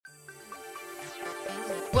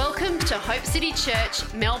Welcome to Hope City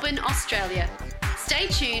Church, Melbourne, Australia. Stay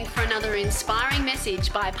tuned for another inspiring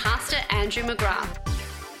message by Pastor Andrew McGrath.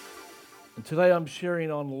 And today I'm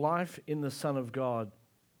sharing on life in the Son of God.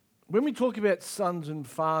 When we talk about sons and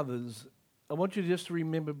fathers, I want you just to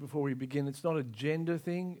remember before we begin, it's not a gender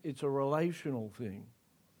thing, it's a relational thing.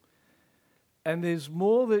 And there's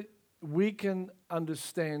more that we can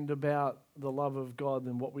understand about the love of God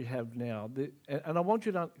than what we have now. And I want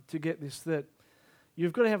you to get this, that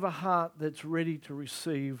you've got to have a heart that's ready to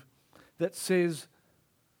receive, that says,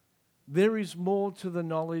 there is more to the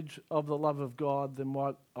knowledge of the love of God than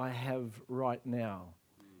what I have right now.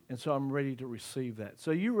 And so I'm ready to receive that.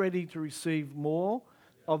 So are you ready to receive more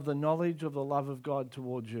of the knowledge of the love of God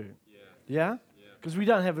towards you? Yeah? Because we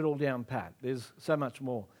don't have it all down pat. There's so much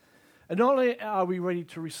more. And not only are we ready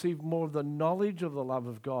to receive more of the knowledge of the love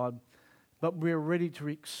of God, but we're ready to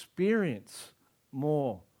experience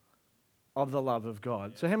more of the love of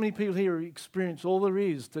God. So how many people here experience all there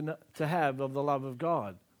is to have of the love of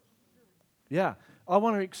God? Yeah. I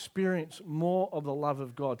want to experience more of the love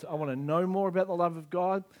of God. I want to know more about the love of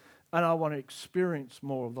God, and I want to experience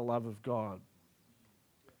more of the love of God.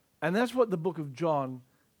 And that's what the book of John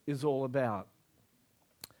is all about.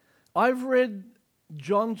 I've read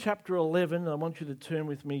John chapter 11, and I want you to turn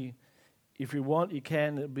with me. If you want, you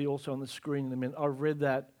can. It'll be also on the screen in a minute. I've read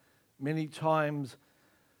that many times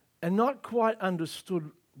and not quite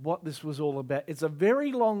understood what this was all about. It's a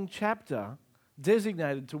very long chapter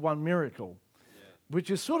designated to one miracle,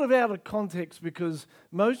 which is sort of out of context because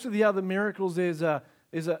most of the other miracles there's a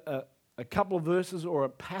couple of verses or a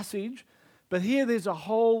passage, but here there's a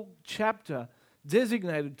whole chapter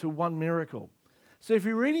designated to one miracle. So if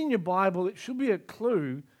you're reading your Bible, it should be a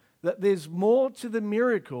clue that there's more to the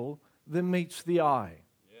miracle than meets the eye.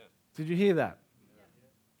 Yeah. Did you hear that?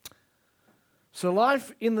 Yeah. So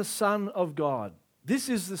life in the Son of God. This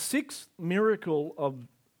is the sixth miracle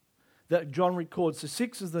that John records. So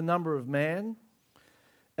 6 is the number of man.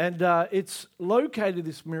 And it's located,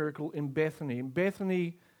 this miracle, in Bethany. In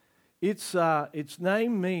Bethany, its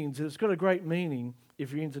name means, and it's got a great meaning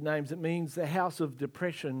if you're into names, it means the house of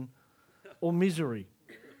depression or misery.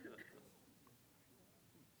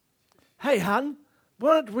 Hey, hun,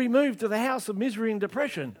 why don't we move to the house of misery and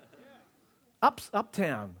depression?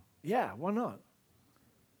 Uptown. Yeah, why not?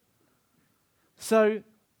 So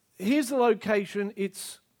here's the location.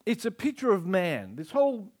 It's a picture of man. This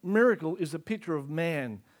whole miracle is a picture of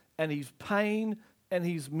man and his pain and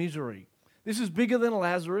his misery. This is bigger than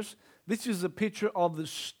Lazarus. This is a picture of the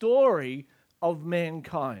story of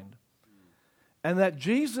mankind. And that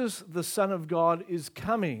Jesus, the Son of God, is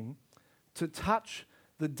coming to touch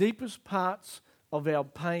the deepest parts of our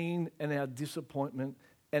pain and our disappointment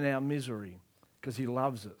and our misery because he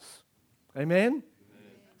loves us. Amen? Amen.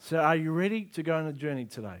 So are you ready to go on a journey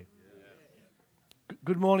today? Yeah.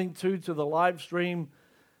 Good morning to the live stream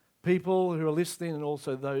people who are listening and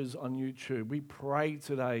also those on YouTube. We pray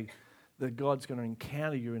today that God's going to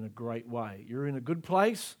encounter you in a great way. You're in a good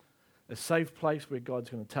place, a safe place where God's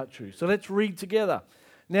going to touch you. So let's read together.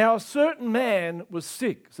 Now, a certain man was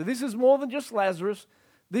sick. So this is more than just Lazarus.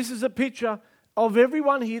 This is a picture of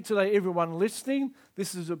everyone here today, everyone listening.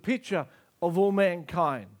 This is a picture of all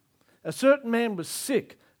mankind. A certain man was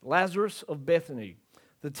sick, Lazarus of Bethany,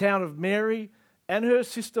 the town of Mary and her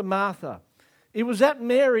sister Martha. It was that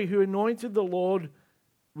Mary who anointed the Lord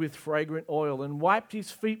with fragrant oil and wiped his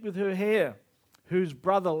feet with her hair, whose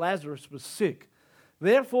brother Lazarus was sick.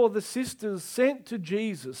 Therefore the sisters sent to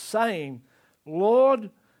Jesus, saying, Lord,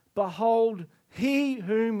 behold, he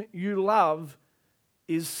whom you love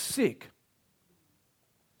is sick.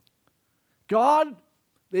 God,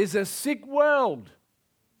 there's a sick world.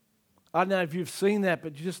 I don't know if you've seen that,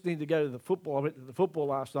 but you just need to go to the football. I went to the football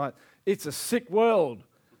last night. It's a sick world.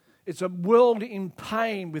 It's a world in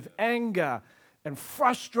pain with anger and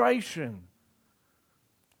frustration.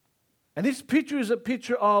 And this picture is a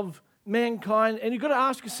picture of mankind, and you've got to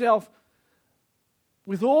ask yourself,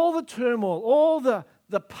 with all the turmoil, all the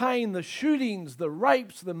pain, the shootings, the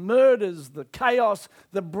rapes, the murders, the chaos,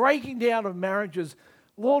 the breaking down of marriages,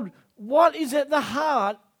 Lord, what is at the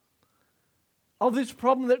heart of this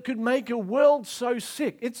problem that could make a world so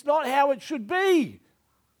sick? It's not how it should be.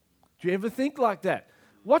 Do you ever think like that?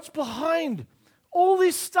 What's behind all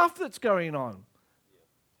this stuff that's going on?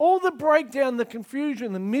 All the breakdown, the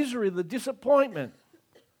confusion, the misery, the disappointment.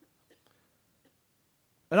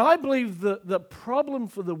 And I believe the problem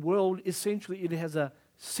for the world, essentially, it has a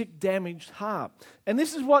sick, damaged heart. And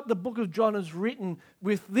this is what the book of John has written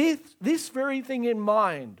with this very thing in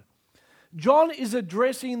mind. John is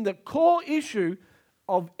addressing the core issue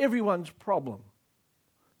of everyone's problem.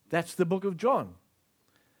 That's the book of John.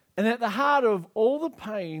 And at the heart of all the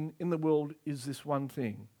pain in the world is this one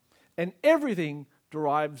thing. And everything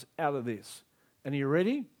derives out of this. And are you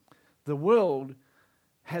ready? The world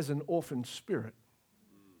has an orphan spirit.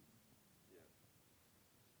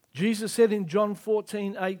 Jesus said in John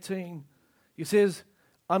 14:18, he says,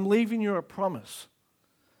 I'm leaving you a promise.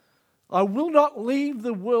 I will not leave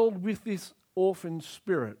the world with this orphan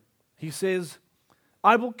spirit. He says,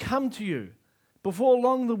 I will come to you. Before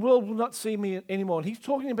long, the world will not see me anymore. And he's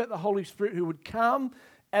talking about the Holy Spirit who would come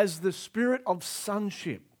as the spirit of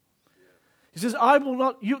sonship. He says,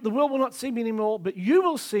 the world will not see me anymore, but you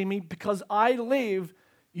will see me because I live.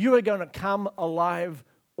 You are going to come alive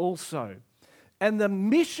also. And the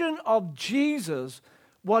mission of Jesus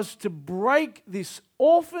was to break this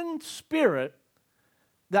orphan spirit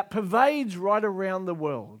that pervades right around the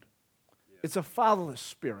world. It's a fatherless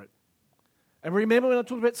spirit. And remember, when I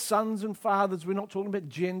talk about sons and fathers, we're not talking about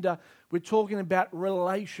gender. We're talking about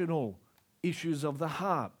relational issues of the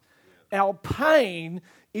heart. Yeah. Our pain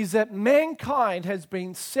is that mankind has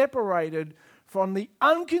been separated from the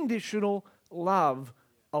unconditional love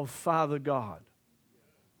of Father God.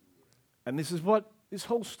 And this is what this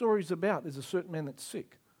whole story is about. There's a certain man that's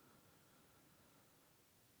sick.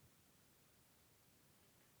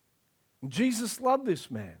 And Jesus loved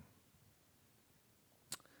this man.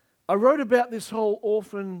 I wrote about this whole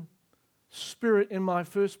orphan spirit in my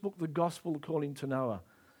first book, The Gospel According to Noah.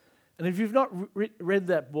 And if you've not read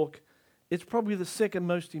that book, it's probably the second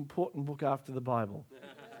most important book after the Bible.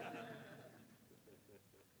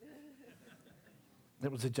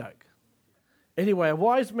 That was a joke. Anyway, a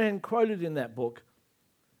wise man quoted in that book,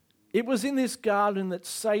 it was in this garden that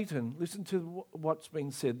Satan, listen to what's been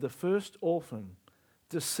said, the first orphan,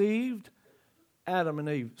 deceived Adam and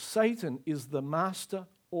Eve. Satan is the master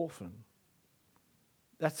orphan.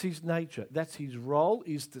 That's his nature. That's his role,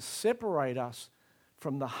 is to separate us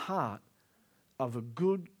from the heart of a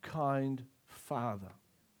good, kind father.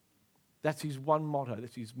 That's his one motto.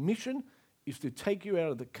 That's his mission, is to take you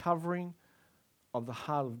out of the covering of the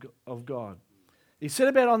heart of God. He set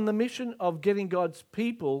about on the mission of getting God's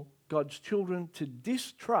people, God's children, to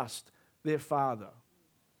distrust their father.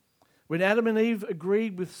 When Adam and Eve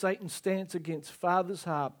agreed with Satan's stance against Father's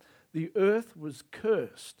heart, the earth was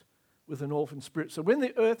cursed with an orphan spirit. So when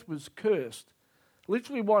the earth was cursed,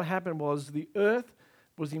 literally what happened was the earth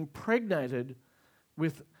was impregnated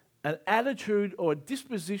with an attitude or a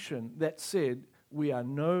disposition that said, we are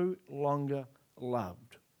no longer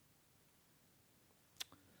loved.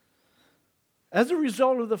 As a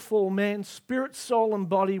result of the fall, man's spirit, soul, and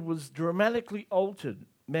body was dramatically altered.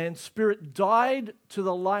 Man's spirit died to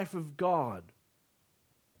the life of God.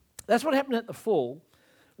 That's what happened at the fall.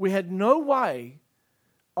 We had no way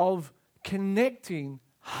of connecting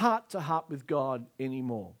heart to heart with God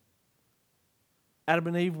anymore. Adam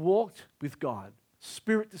and Eve walked with God,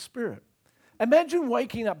 spirit to spirit. Imagine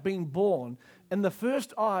waking up, being born, and the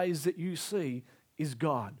first eyes that you see is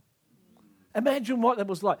God. Imagine what that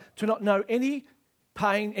was like, to not know any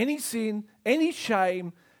pain, any sin, any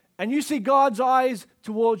shame, and you see God's eyes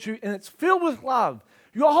towards you, and it's filled with love.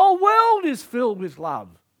 Your whole world is filled with love.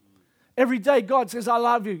 Every day God says, I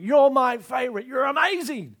love you. You're my favorite. You're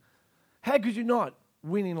amazing. How could you not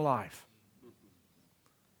win in life?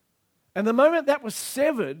 And the moment that was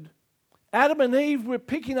severed, Adam and Eve were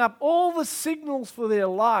picking up all the signals for their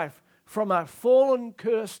life from a fallen,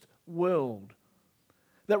 cursed world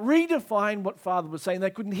that redefined what Father was saying. They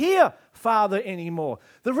couldn't hear Father anymore.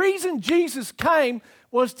 The reason Jesus came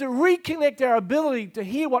was to reconnect our ability to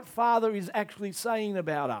hear what Father is actually saying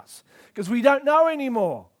about us, because we don't know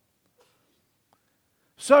anymore.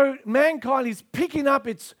 So mankind is picking up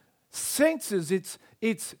its senses,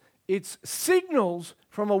 its signals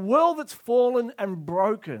from a world that's fallen and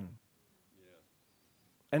broken.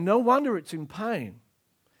 And no wonder it's in pain.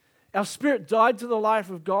 Our spirit died to the life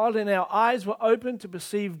of God, and our eyes were open to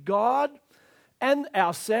perceive God and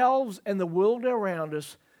ourselves and the world around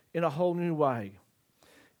us in a whole new way.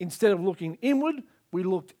 Instead of looking inward, we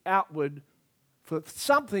looked outward for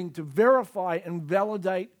something to verify and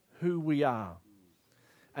validate who we are.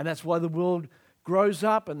 And that's why the world grows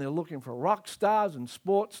up and they're looking for rock stars and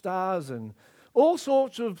sports stars and all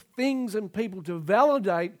sorts of things and people to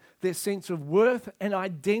validate their sense of worth and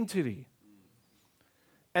identity.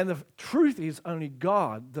 And the truth is, only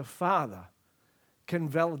God, the Father, can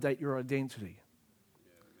validate your identity.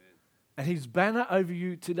 And His banner over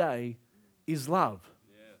you today is love.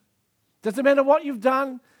 Doesn't matter what you've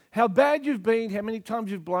done, how bad you've been, how many times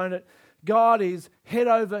you've blown it, God is head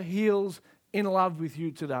over heels in love with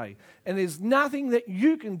you today. And there's nothing that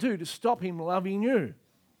you can do to stop Him loving you.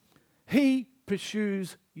 He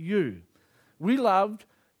pursues you. We loved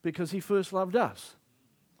because he first loved us.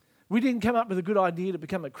 We didn't come up with a good idea to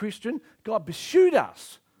become a Christian. God pursued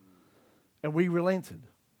us, and we relented.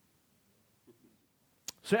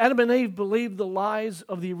 So Adam and Eve believed the lies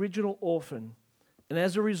of the original orphan, and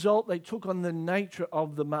as a result, they took on the nature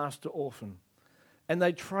of the master orphan, and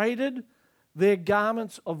they traded their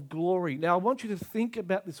garments of glory. Now, I want you to think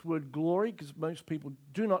about this word glory, because most people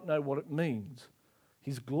do not know what it means.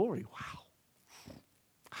 His glory, wow.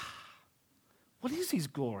 What is his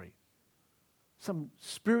glory? Some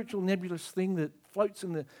spiritual nebulous thing that floats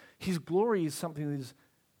in the... His glory is something that is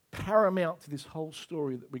paramount to this whole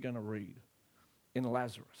story that we're going to read in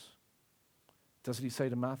Lazarus. Doesn't he say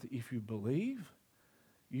to Martha, if you believe,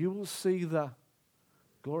 you will see the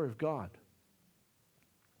glory of God?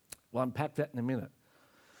 We'll unpack that in a minute.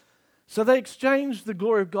 So they exchanged the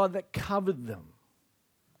glory of God that covered them,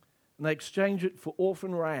 and they exchanged it for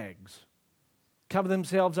orphan rags, cover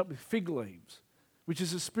themselves up with fig leaves, which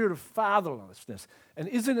is a spirit of fatherlessness. And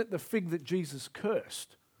isn't it the fig that Jesus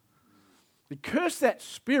cursed? He cursed that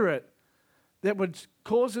spirit that would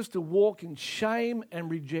cause us to walk in shame and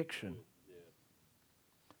rejection.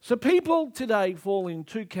 So people today fall in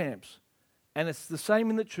two camps, and it's the same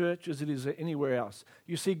in the church as it is anywhere else.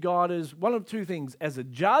 You see God as one of two things, as a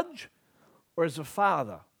judge or as a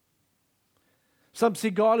father. Some see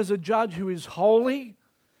God as a judge who is holy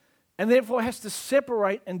and therefore has to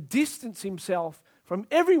separate and distance himself from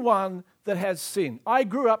everyone that has sin. I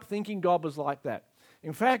grew up thinking God was like that.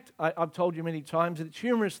 In fact, I've told you many times that it's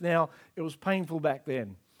humorous now. It was painful back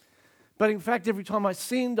then. But in fact, every time I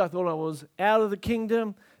sinned, I thought I was out of the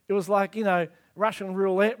kingdom. It was like, Russian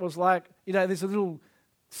roulette was like, there's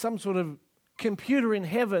some sort of computer in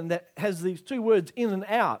heaven that has these two words, in and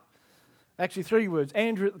out. Actually, three words,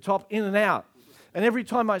 Andrew at the top, in and out. And every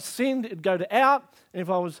time I sinned, it'd go to out. And if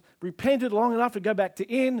I was repented long enough, it'd go back to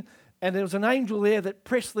in. And there was an angel there that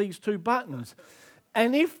pressed these two buttons.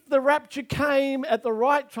 And if the rapture came at the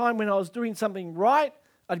right time when I was doing something right,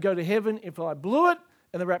 I'd go to heaven. If I blew it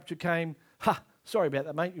and the rapture came, sorry about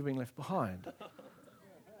that, mate, you've been left behind.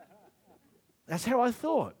 That's how I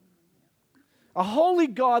thought. A holy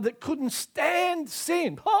God that couldn't stand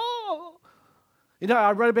sin.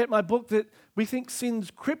 I wrote about my book that we think sin's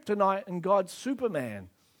kryptonite and God's Superman,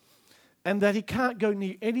 and that he can't go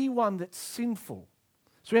near anyone that's sinful.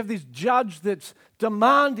 So we have this judge that's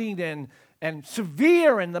demanding and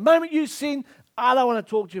severe, and the moment you sin, I don't want to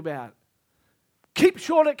talk to you about it. Keep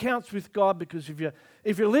short accounts with God, because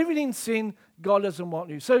if you're living in sin, God doesn't want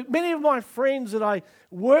you. So many of my friends that I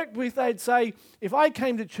worked with, they'd say, if I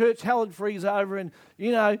came to church, hell would freeze over and,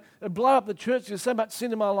 blow up the church. There's so much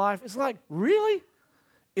sin in my life. It's like, really?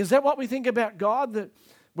 Is that what we think about God? That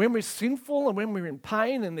when we're sinful and when we're in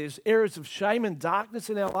pain and there's areas of shame and darkness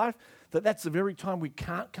in our life, that's the very time we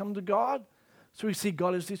can't come to God? So we see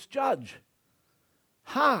God as this judge.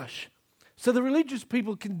 Harsh. So the religious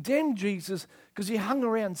people condemned Jesus because he hung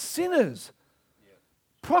around sinners,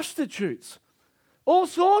 prostitutes, all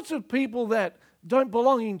sorts of people that don't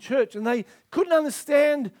belong in church. And they couldn't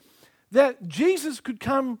understand that Jesus could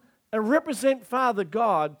come and represent Father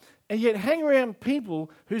God and yet hang around people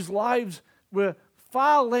whose lives were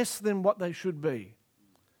far less than what they should be.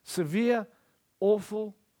 Severe,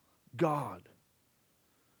 awful God.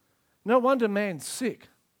 No wonder man's sick,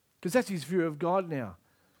 because that's his view of God now.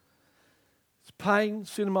 It's pain,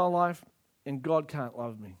 sin in my life, and God can't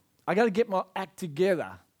love me. I got to get my act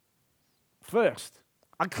together first.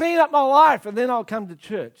 I clean up my life and then I'll come to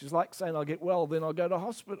church. It's like saying I'll get well, then I'll go to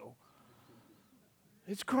hospital.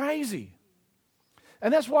 It's crazy.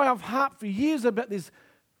 And that's why I've harped for years about this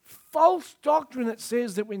false doctrine that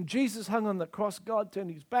says that when Jesus hung on the cross, God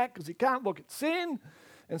turned his back because he can't look at sin.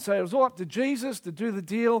 And so it was all up to Jesus to do the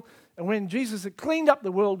deal. And when Jesus had cleaned up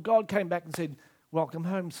the world, God came back and said, welcome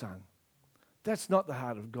home, son. That's not the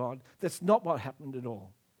heart of God. That's not what happened at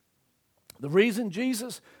all. The reason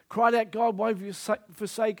Jesus cried out, God, why have you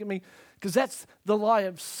forsaken me? Because that's the lie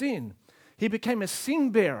of sin. He became a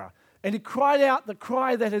sin bearer. And he cried out the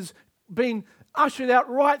cry that has been ushered out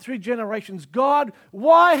right through generations. God,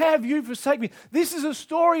 why have you forsaken me? This is a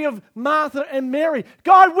story of Martha and Mary.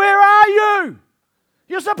 God, where are you?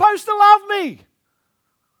 You're supposed to love me. And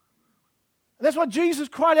that's why Jesus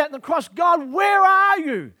cried out on the cross, God, where are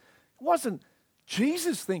you? It wasn't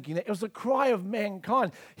Jesus thinking it. It was a cry of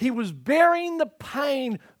mankind. He was bearing the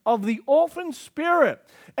pain of the orphan spirit.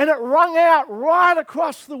 And it rung out right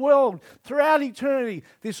across the world throughout eternity.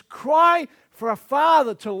 This cry for a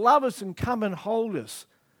father to love us and come and hold us.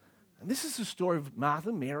 And this is the story of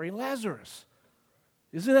Martha, Mary, and Lazarus.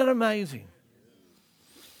 Isn't that amazing?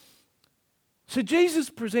 So Jesus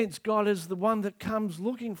presents God as the one that comes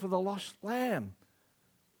looking for the lost lamb.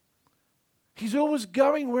 He's always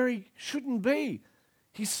going where he shouldn't be.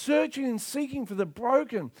 He's searching and seeking for the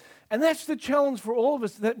broken. And that's the challenge for all of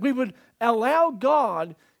us, that we would allow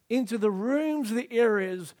God into the rooms, the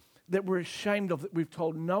areas that we're ashamed of, that we've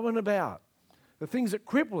told no one about. The things that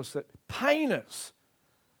cripple us, that pain us.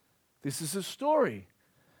 This is a story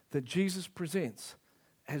that Jesus presents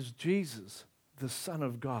as Jesus, the Son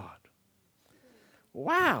of God.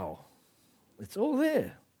 Wow. It's all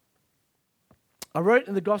there. I wrote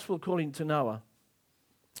in the Gospel according to Noah,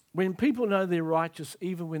 when people know they're righteous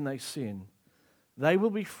even when they sin, they will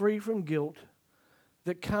be free from guilt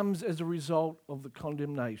that comes as a result of the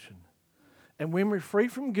condemnation. And when we're free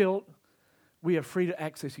from guilt, we are free to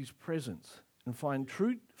access His presence and find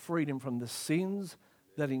true freedom from the sins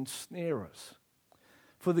that ensnare us.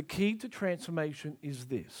 For the key to transformation is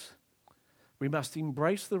this: we must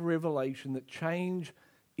embrace the revelation that change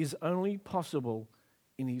is only possible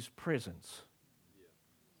in His presence.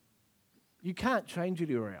 You can't change it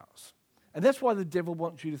anywhere else. And that's why the devil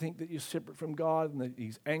wants you to think that you're separate from God and that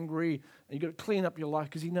He's angry and you've got to clean up your life,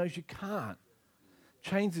 because he knows you can't.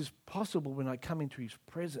 Change is possible when I come into His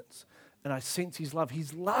presence and I sense His love.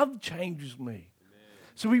 His love changes me. Amen.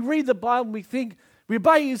 So we read the Bible and we think we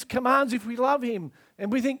obey His commands if we love Him.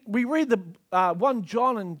 And we think we read the 1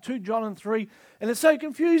 John and 2 John and 3, and it's so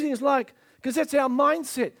confusing. It's like, because that's our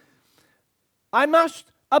mindset. I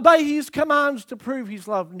must obey His commands to prove His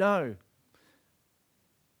love. No.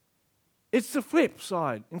 It's the flip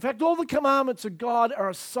side. In fact, all the commandments of God are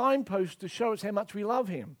a signpost to show us how much we love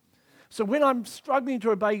Him. So when I'm struggling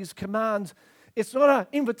to obey His commands, it's not an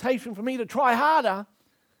invitation for me to try harder.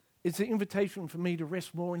 It's an invitation for me to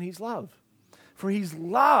rest more in His love. For His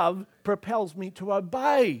love propels me to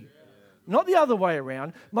obey. Not the other way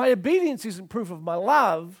around. My obedience isn't proof of my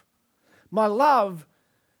love. My love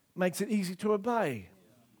makes it easy to obey.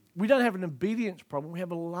 We don't have an obedience problem. We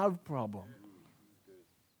have a love problem.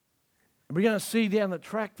 And we're going to see down the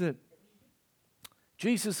track that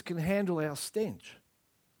Jesus can handle our stench.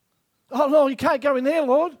 Oh, no, you can't go in there,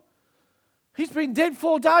 Lord. He's been dead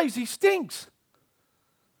 4 days. He stinks.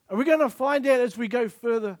 And we're going to find out as we go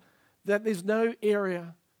further that there's no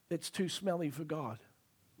area that's too smelly for God.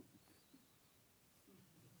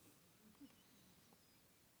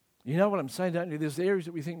 You know what I'm saying, don't you? There's areas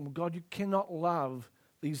that we think, well, God, you cannot love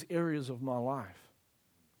these areas of my life.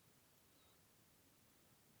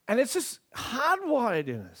 And it's just hardwired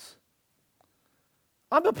in us.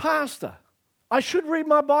 I'm a pastor. I should read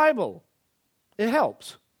my Bible. It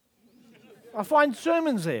helps. I find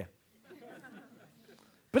sermons there.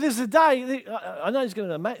 But there's a day, I know it's going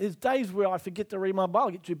to, there's days where I forget to read my Bible,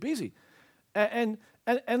 I get too busy. And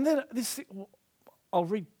then this, I'll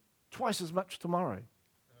read twice as much tomorrow.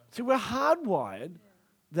 See, we're hardwired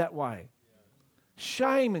that way.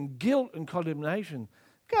 Shame and guilt and condemnation.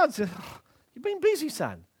 God said, oh, you've been busy,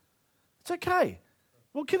 son. It's okay.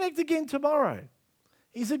 We'll connect again tomorrow.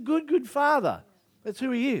 He's a good, good father. That's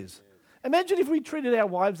who He is. Imagine if we treated our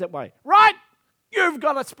wives that way. Right? You've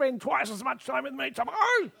got to spend twice as much time with me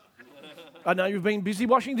tomorrow. I know you've been busy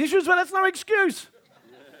washing dishes, but that's no excuse.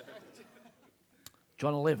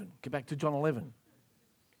 John 11. Get back to John 11.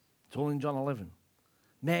 It's all in John 11.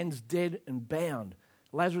 Man's dead and bound.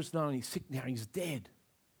 Lazarus not only sick now, he's dead.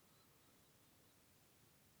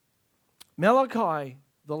 Malachi,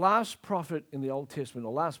 the last prophet in the Old Testament,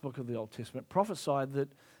 the last book of the Old Testament, prophesied that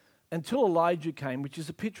until Elijah came, which is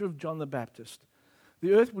a picture of John the Baptist,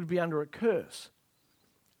 the earth would be under a curse.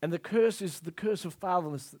 And the curse is the curse of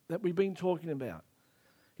fatherlessness that we've been talking about.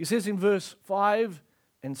 He says in verse 5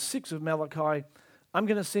 and 6 of Malachi, I'm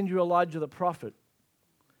going to send you Elijah the prophet.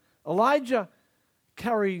 Elijah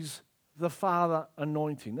carries the father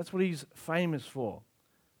anointing. That's what he's famous for.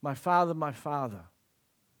 My father, my father.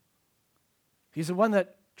 He's the one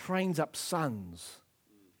that trains up sons.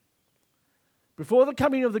 Before the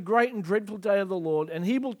coming of the great and dreadful day of the Lord, and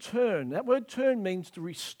He will turn. That word turn means to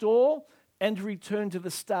restore and to return to the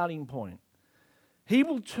starting point. He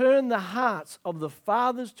will turn the hearts of the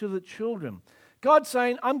fathers to the children. God's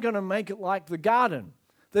saying, I'm going to make it like the garden.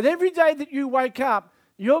 That every day that you wake up,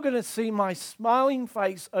 you're going to see my smiling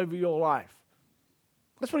face over your life.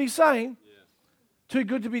 That's what He's saying. Yeah. Too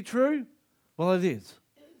good to be true? Well, it is.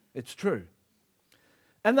 It's true.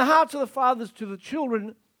 And the hearts of the fathers to the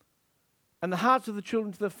children, and the hearts of the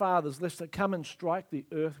children to the fathers, lest they come and strike the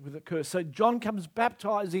earth with a curse. So John comes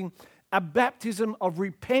baptizing a baptism of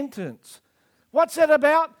repentance. What's that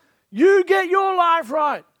about? You get your life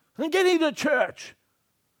right and get into church.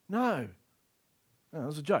 No. That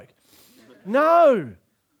was a joke. No,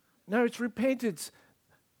 it's repentance.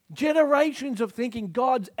 Generations of thinking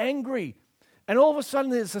God's angry. And all of a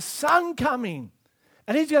sudden there's a son coming.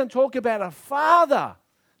 And he's going to talk about a father.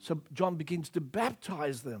 So John begins to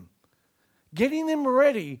baptize them, getting them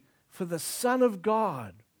ready for the Son of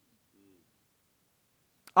God.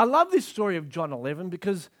 I love this story of John 11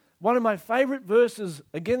 because one of my favorite verses,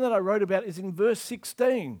 again, that I wrote about is in verse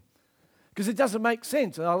 16, because it doesn't make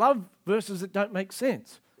sense. And I love verses that don't make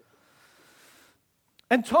sense.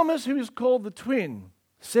 And Thomas, who is called the twin,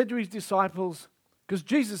 said to his disciples, because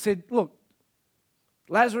Jesus said, look,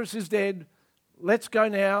 Lazarus is dead. Let's go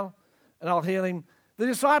now and I'll heal him. The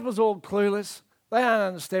disciples are all clueless. They don't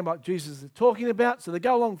understand what Jesus is talking about, so they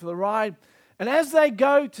go along for the ride. And as they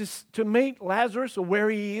go to meet Lazarus, or where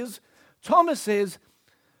he is, Thomas says,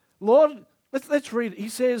 Lord, let's read it. He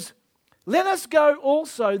says, let us go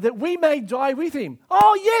also that we may die with him.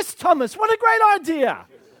 Oh, yes, Thomas, what a great idea.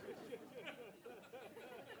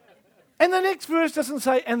 And the next verse doesn't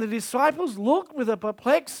say, and the disciples looked with a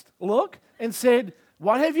perplexed look and said,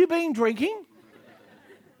 what have you been drinking?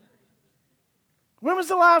 When was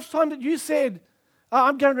the last time that you said, oh,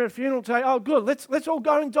 I'm going to a funeral today. Oh, good, let's all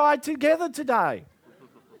go and die together today.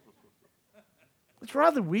 It's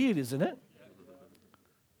rather weird, isn't it?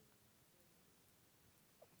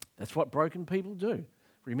 That's what broken people do.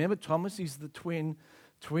 Remember, Thomas is the twin.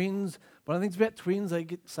 Twins, one of the things about twins, they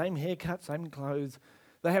get the same haircut, same clothes.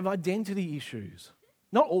 They have identity issues.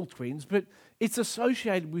 Not all twins, but it's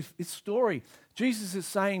associated with this story. Jesus is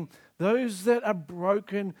saying those that are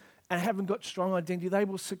broken and haven't got strong identity, they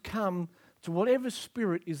will succumb to whatever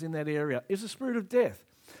spirit is in that area. It's a spirit of death.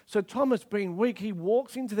 So Thomas, being weak, he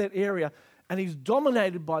walks into that area and he's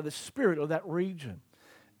dominated by the spirit of that region.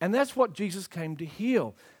 And that's what Jesus came to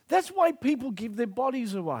heal. That's why people give their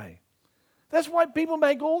bodies away. That's why people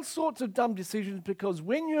make all sorts of dumb decisions, because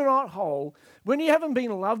when you're not whole, when you haven't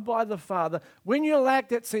been loved by the Father, when you lack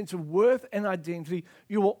that sense of worth and identity,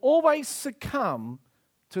 you will always succumb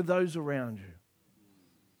to those around you.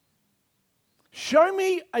 Show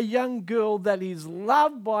me a young girl that is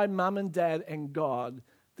loved by mum and dad and God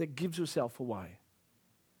that gives herself away.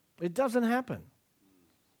 It doesn't happen.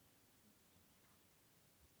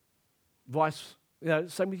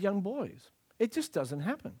 Same with young boys. It just doesn't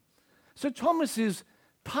happen. So Thomas is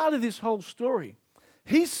part of this whole story.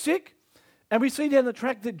 He's sick, and we see down the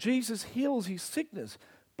track that Jesus heals his sickness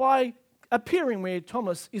by appearing where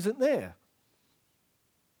Thomas isn't there.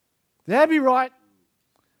 That'd be right.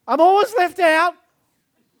 I'm always left out.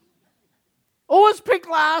 Always picked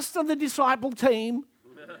last on the disciple team.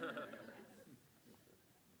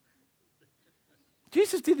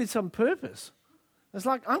 Jesus did this on purpose. It's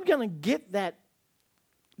like, I'm going to get that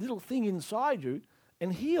little thing inside you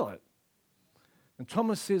and heal it. And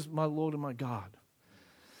Thomas says, my Lord and my God,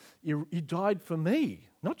 you died for me,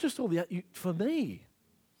 not just all the for me.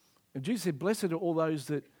 And Jesus said, blessed are all those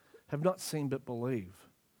that have not seen but believe.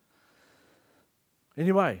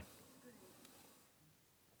 Anyway,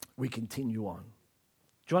 we continue on.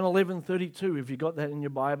 John 11:32, have you got that in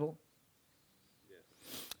your Bible? Yes.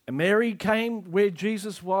 And Mary came where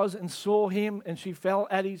Jesus was and saw him, and she fell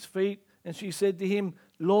at his feet, and she said to him,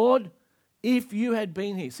 Lord, if you had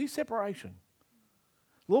been here. See, separation.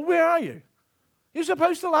 Lord, where are you? You're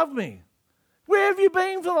supposed to love me. Where have you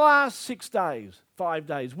been for the last 6 days, 5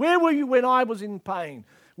 days? Where were you when I was in pain?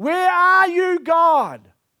 Where are you, God?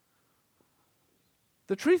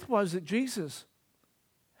 The truth was that Jesus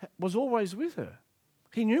was always with her.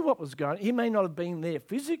 He knew what was going on. He may not have been there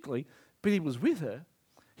physically, but he was with her.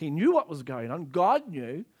 He knew what was going on. God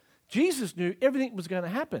knew. Jesus knew everything was going to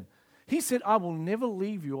happen. He said, I will never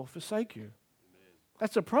leave you or forsake you. Amen.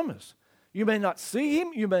 That's a promise. You may not see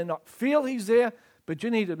him, you may not feel he's there, but you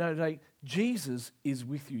need to know today, Jesus is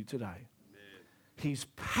with you today. Amen. He's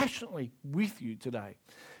passionately with you today.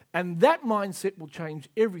 And that mindset will change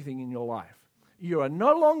everything in your life. You are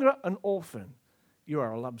no longer an orphan. You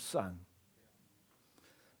are a loved son.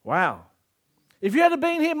 Wow. If you had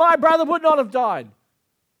been here, my brother would not have died.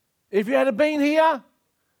 If you had been here,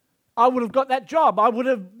 I would have got that job. I would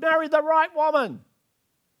have married the right woman.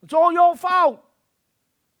 It's all your fault.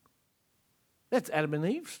 That's Adam and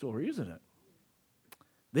Eve's story, isn't it?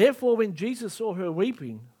 Therefore, when Jesus saw her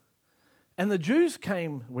weeping, and the Jews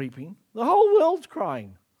came weeping, the whole world's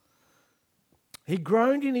crying. He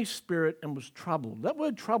groaned in his spirit and was troubled. That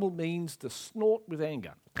word troubled means to snort with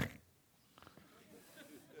anger.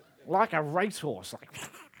 Like a racehorse.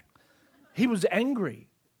 He was angry.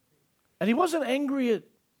 And he wasn't angry at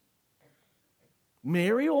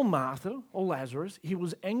Mary or Martha or Lazarus. He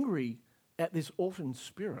was angry at this orphan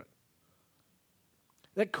spirit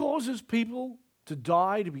that causes people to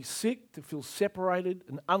die, to be sick, to feel separated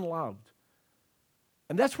and unloved.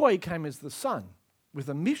 And that's why he came as the Son, with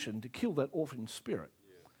a mission to kill that orphan spirit.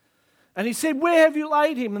 And he said, where have you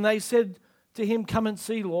laid him? And they said to him, come and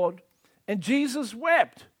see, Lord. And Jesus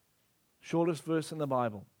wept. Shortest verse in the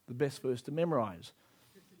Bible, the best verse to memorize.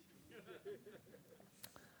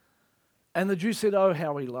 And the Jews said, oh,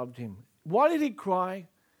 how he loved him. Why did he cry?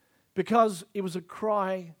 Because it was a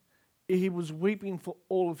cry, he was weeping for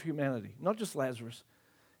all of humanity, not just Lazarus.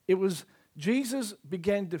 It was, Jesus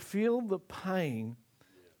began to feel the pain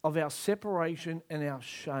of our separation and our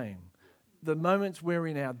shame. The moments we're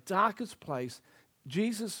in our darkest place,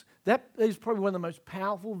 Jesus, that is probably one of the most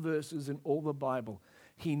powerful verses in all the Bible.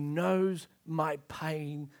 He knows my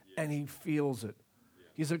pain and he feels it.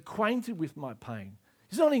 He's acquainted with my pain.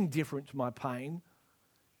 He's not indifferent to my pain.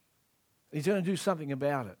 He's going to do something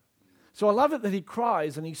about it. So I love it that he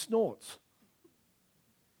cries and he snorts.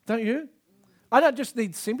 Don't you? I don't just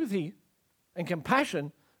need sympathy and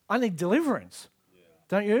compassion. I need deliverance.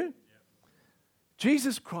 Don't you?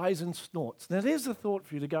 Jesus cries and snorts. Now there's a thought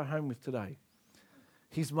for you to go home with today.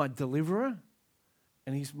 He's my deliverer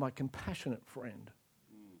and he's my compassionate friend.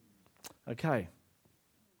 Okay.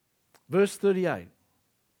 Verse 38.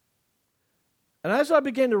 And as I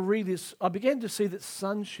began to read this, I began to see that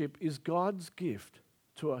sonship is God's gift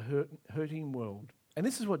to a hurting world. And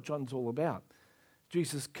this is what John's all about.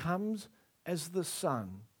 Jesus comes as the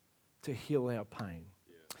Son to heal our pain.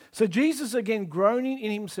 Yeah. So Jesus, again, groaning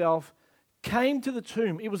in himself, came to the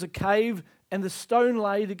tomb. It was a cave and the stone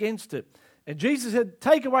laid against it. And Jesus said,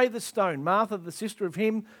 take away the stone. Martha, the sister of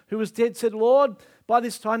him who was dead, said, Lord, by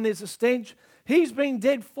this time there's a stench. He's been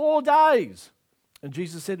dead 4 days. And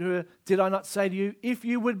Jesus said to her, did I not say to you, if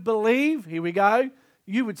you would believe, here we go,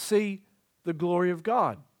 you would see the glory of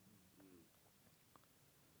God.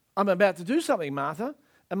 I'm about to do something, Martha,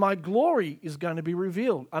 and my glory is going to be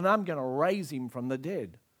revealed, and I'm going to raise him from the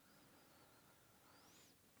dead.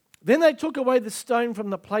 Then they took away the stone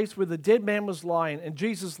from the place where the dead man was lying, and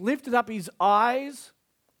Jesus lifted up his eyes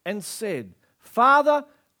and said, Father,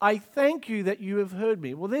 I thank you that you have heard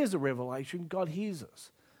me. Well, there's a revelation. God hears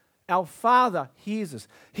us. Our Father hears us.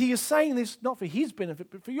 He is saying this not for his benefit,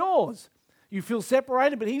 but for yours. You feel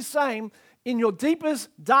separated, but he's saying, in your deepest,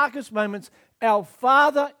 darkest moments, our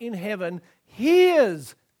Father in heaven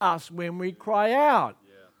hears us when we cry out.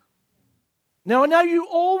 Yeah. Now, I know you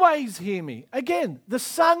always hear me. Again, the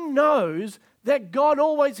Son knows that God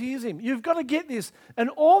always hears him. You've got to get this. An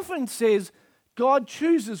orphan says, God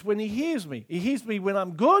chooses when he hears me. He hears me when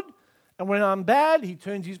I'm good, and when I'm bad, he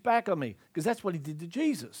turns his back on me, because that's what he did to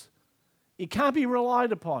Jesus. He can't be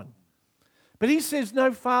relied upon. But he says,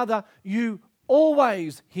 no, Father, you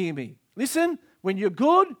always hear me. Listen, when you're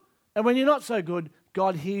good and when you're not so good,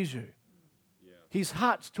 God hears you. Yeah. His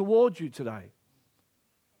heart's towards you today.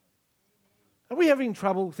 Are we having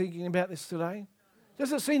trouble thinking about this today?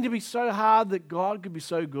 Does it seem to be so hard that God could be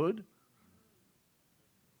so good?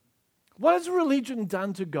 What has religion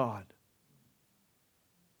done to God?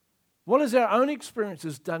 What has our own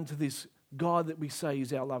experiences done to this God that we say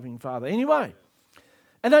is our loving Father? Anyway,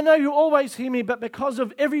 and I know you always hear me, but because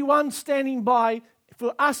of everyone standing by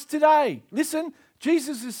for us today, listen,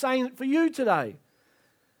 Jesus is saying it for you today.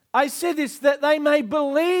 I said this, that they may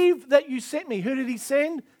believe that you sent me. Who did he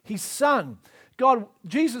send? His Son.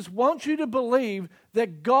 Jesus wants you to believe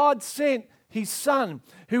that God sent his Son,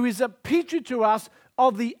 who is a picture to us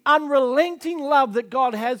of the unrelenting love that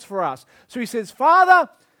God has for us. So he says, Father,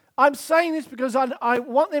 I'm saying this because I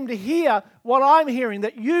want them to hear what I'm hearing,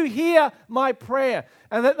 that you hear my prayer,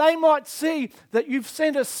 and that they might see that you've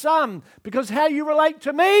sent a Son, because how you relate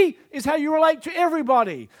to me is how you relate to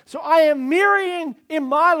everybody. So I am mirroring in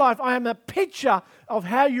my life, I am a picture of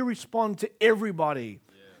how you respond to everybody.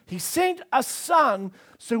 Yeah. He sent a Son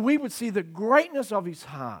so we would see the greatness of his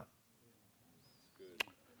heart.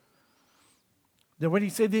 Then when he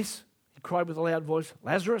said this, he cried with a loud voice,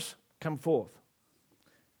 Lazarus, come forth.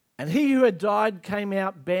 And he who had died came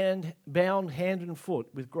out bound hand and foot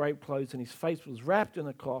with grave clothes, and his face was wrapped in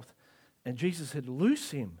a cloth. And Jesus said,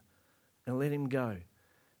 loose him and let him go.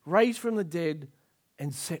 Raised from the dead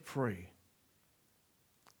and set free.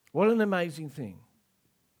 What an amazing thing.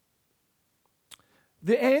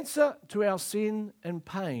 The answer to our sin and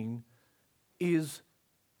pain is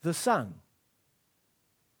the Son.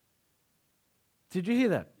 Did you hear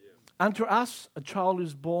that? Yeah. Unto us a child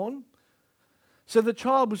is born. So the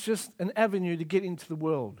child was just an avenue to get into the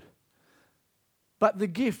world. But the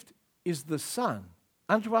gift is the Son.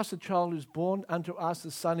 Unto us a child is born, unto us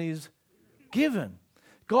the Son is given.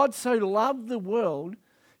 God so loved the world,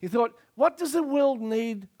 he thought, what does the world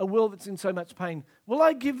need, a world that's in so much pain? Will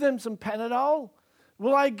I give them some Panadol?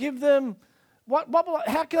 Will I give them,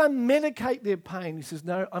 how can I medicate their pain? He says,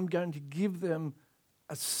 no, I'm going to give them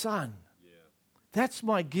a Son. Yeah. That's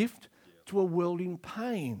my gift. to a world in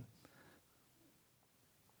pain.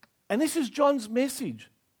 And this is John's message.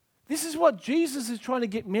 This is what Jesus is trying to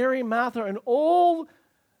get Mary and Martha and all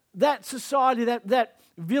that society, that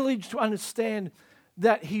village to understand,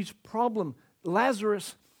 that his problem,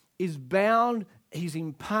 Lazarus, is bound, he's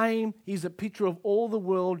in pain, he's a picture of all the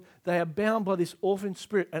world. They are bound by this orphan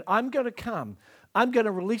spirit. And I'm going to come. I'm going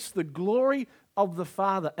to release the glory of the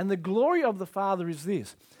Father. And the glory of the Father is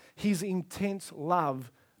this: his intense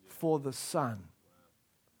love for the Son.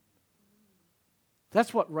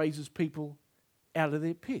 That's what raises people out of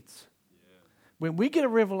their pits. Yeah. When we get a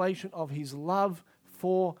revelation of his love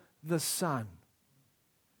for the Son.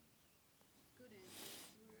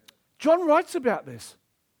 John writes about this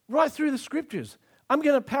right through the scriptures. I'm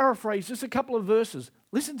going to paraphrase just a couple of verses.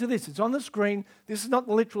 Listen to this. It's on the screen. This is not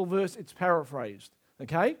the literal verse. It's paraphrased.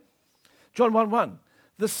 Okay? John 1:1.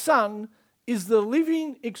 The Son is the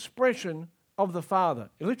living expression of the Father.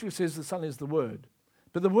 It literally says the Son is the Word.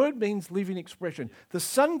 But the word means living expression. The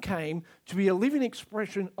Son came to be a living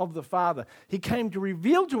expression of the Father. He came to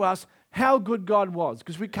reveal to us how good God was,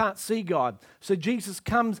 because we can't see God. So Jesus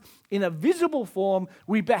comes in a visible form.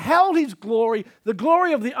 We beheld his glory, the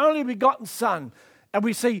glory of the only begotten Son. And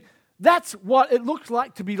we see that's what it looks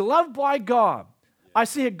like to be loved by God. I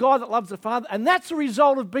see a God that loves the Father, and that's the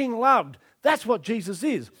result of being loved. That's what Jesus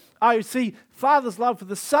is. I see Father's love for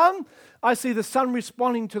the Son. I see the Son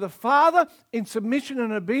responding to the Father in submission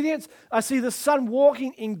and obedience. I see the Son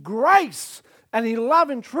walking in grace and in love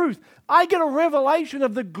and truth. I get a revelation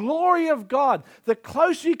of the glory of God. The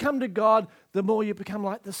closer you come to God, the more you become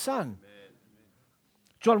like the Son. Amen.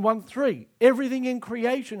 John 1:3, everything in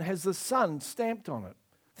creation has the Son stamped on it.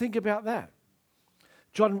 Think about that.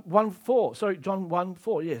 John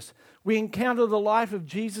 1:4, yes. We encounter the life of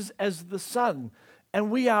Jesus as the Son,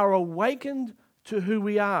 and we are awakened to who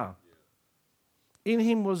we are. In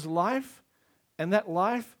him was life, and that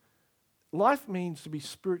life means to be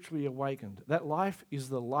spiritually awakened. That life is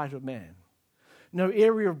the light of man. No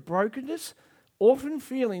area of brokenness, orphan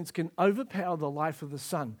feelings can overpower the life of the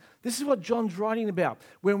Son. This is what John's writing about.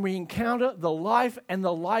 When we encounter the life and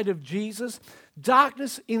the light of Jesus,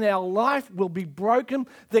 darkness in our life will be broken.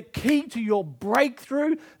 The key to your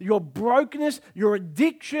breakthrough, your brokenness, your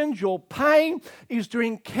addictions, your pain is to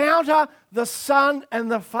encounter the Son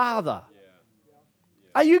and the Father.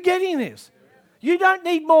 Are you getting this? You don't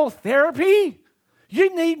need more therapy.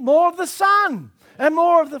 You need more of the Son and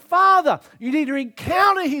more of the Father. You need to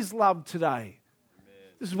encounter his love today. Amen.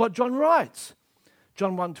 This is what John writes.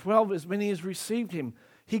 John 1:12, as many as received him,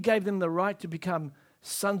 he gave them the right to become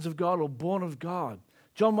sons of God or born of God.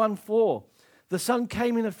 John 1:4, the Son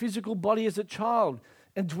came in a physical body as a child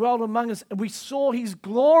and dwelt among us, and we saw his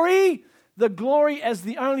glory, the glory as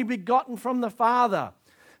the only begotten from the Father.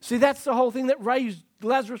 See, that's the whole thing that raised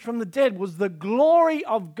Lazarus from the dead, was the glory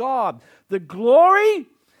of God. The glory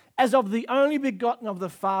as of the only begotten of the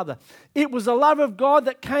Father. It was the love of God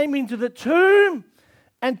that came into the tomb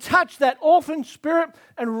and touched that orphan spirit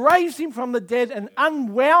and raised him from the dead and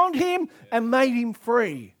unwound him and made him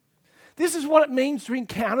free. This is what it means to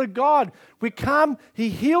encounter God. We come, he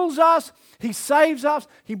heals us, he saves us,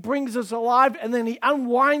 he brings us alive, and then he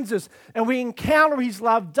unwinds us. And we encounter his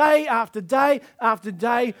love day after day after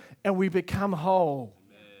day, and we become whole.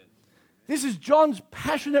 Amen. This is John's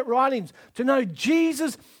passionate writings, to know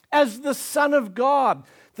Jesus as the Son of God,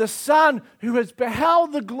 the Son who has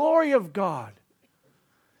beheld the glory of God.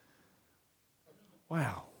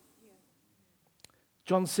 Wow.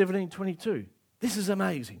 John 17:22. This is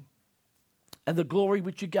amazing. And the glory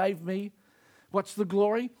which you gave me, what's the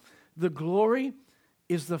glory? The glory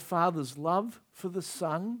is the Father's love for the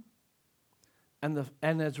Son, and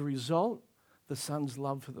as a result, the Son's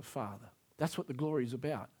love for the Father. That's what the glory is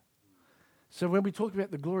about. So when we talk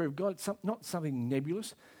about the glory of God, it's not something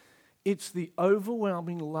nebulous. It's the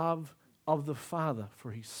overwhelming love of the Father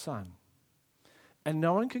for his Son. And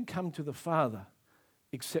no one can come to the Father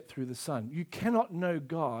except through the Son. You cannot know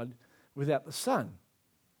God without the Son.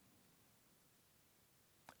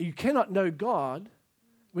 You cannot know God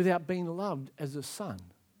without being loved as a son.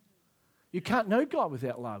 You can't know God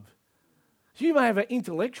without love. So you may have an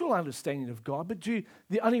intellectual understanding of God, but the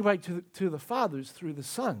only way to the Father is through the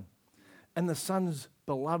Son. And the Son's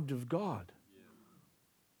beloved of God.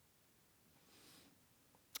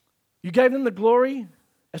 You gave them the glory,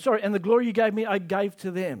 and the glory you gave me, I gave to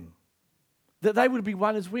them. That they would be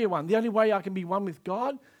one as we are one. The only way I can be one with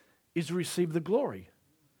God is to receive the glory.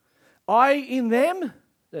 I in them,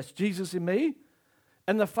 that's Jesus in me,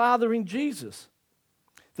 and the Father in Jesus,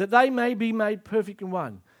 that they may be made perfect in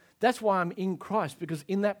one. That's why I'm in Christ, because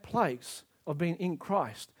in that place of being in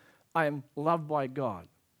Christ, I am loved by God.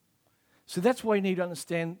 So that's why you need to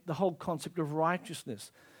understand the whole concept of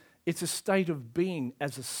righteousness. It's a state of being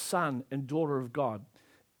as a son and daughter of God.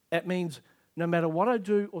 That means no matter what I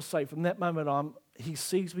do or say, from that moment he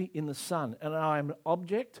sees me in the Son, and I am an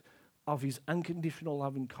object of his unconditional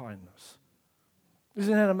love and kindness.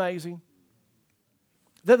 Isn't that amazing?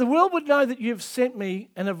 That the world would know that you have sent me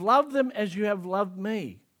and have loved them as you have loved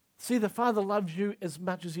me. See, the Father loves you as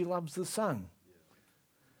much as he loves the Son.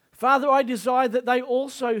 Father, I desire that they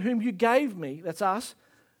also whom you gave me, that's us,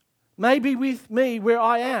 may be with me where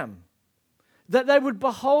I am, that they would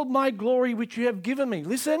behold my glory which you have given me.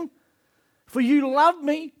 Listen, for you loved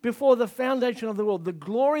me before the foundation of the world. The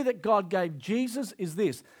glory that God gave Jesus is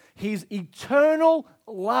this, his eternal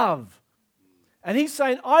love. And he's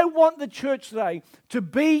saying, I want the church today to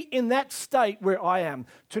be in that state where I am,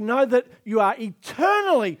 to know that you are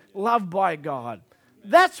eternally loved by God.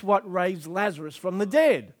 That's what raised Lazarus from the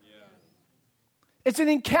dead. It's an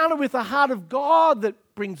encounter with the heart of God that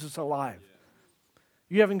brings us alive.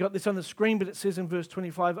 You haven't got this on the screen, but it says in verse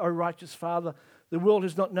 25, O righteous Father, the world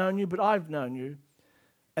has not known you, but I've known you.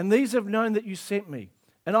 And these have known that you sent me.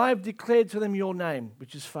 And I have declared to them your name,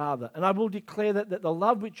 which is Father. And I will declare that the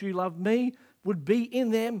love which you love me would be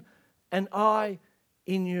in them and I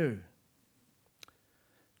in you.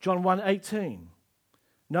 John 1:18.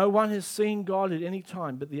 No one has seen God at any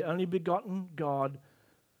time, but the only begotten God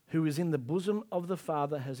who is in the bosom of the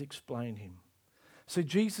Father has explained him. So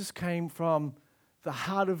Jesus came from the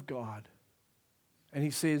heart of God. And he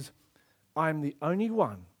says, I am the only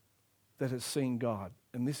one that has seen God.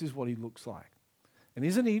 And this is what he looks like. And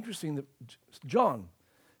isn't it interesting that John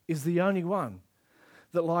is the only one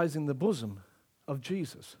that lies in the bosom of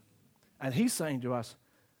Jesus? And he's saying to us,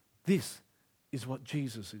 this is what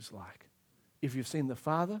Jesus is like. If you've seen the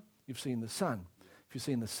Father, you've seen the Son. If you've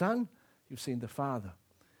seen the Son, you've seen the Father.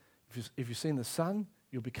 If you've seen the Son,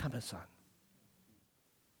 you'll become a son.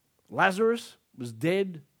 Lazarus was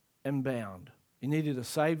dead and bound. He needed a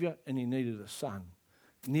Savior and he needed a son.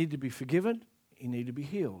 He needed to be forgiven. He needed to be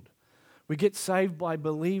healed. We get saved by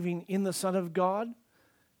believing in the Son of God.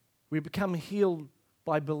 We become healed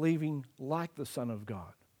by believing like the Son of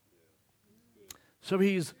God. So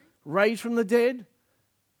he's raised from the dead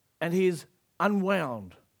and he is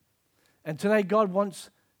unwound. And today God wants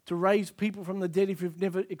to raise people from the dead. If you've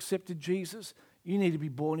never accepted Jesus, you need to be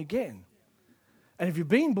born again. And if you've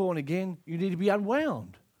been born again, you need to be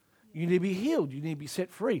unwound. You need to be healed. You need to be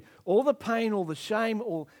set free. All the pain, all the shame,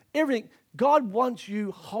 all everything. God wants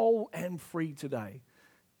you whole and free today.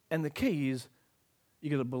 And the key is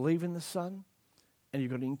you've got to believe in the Son and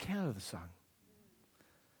you've got to encounter the Son.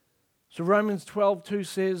 So Romans 12:2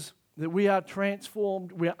 says that we are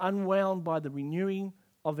transformed, we are unwound by the renewing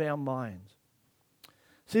of our minds.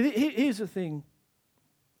 See, here's the thing.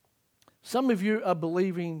 Some of you are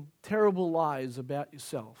believing terrible lies about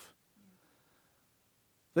yourself.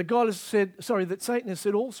 That that Satan has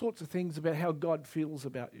said all sorts of things about how God feels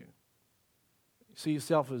about you. You see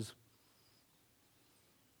yourself as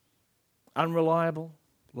unreliable,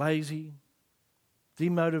 lazy,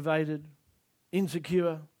 demotivated,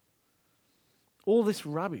 insecure, all this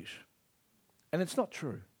rubbish. And it's not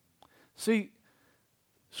true. See,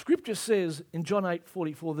 Scripture says in John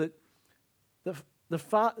 8:44 that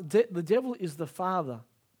the devil is the father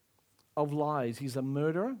of lies. He's a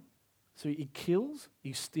murderer. So he kills,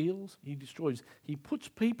 he steals, he destroys. He puts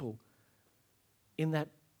people in that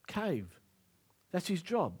cave. That's his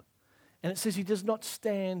job. And it says he does not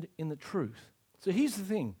stand in the truth. So here's the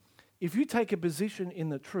thing. If you take a position in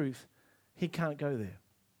the truth, he can't go there.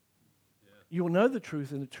 Yeah. You'll know the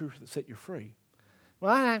truth and the truth will set you free.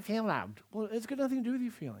 Well, I don't feel loved. Well, it's got nothing to do with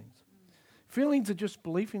your feelings. Feelings are just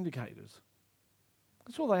belief indicators.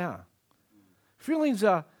 That's all they are. Feelings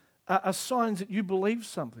are signs that you believe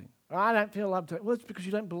something. I don't feel loved today. Well, it's because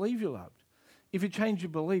you don't believe you're loved. If you change your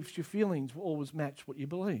beliefs, your feelings will always match what you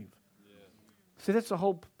believe. Yeah. So that's the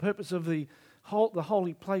whole purpose of the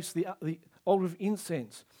holy place, the altar of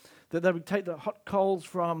incense, that they would take the hot coals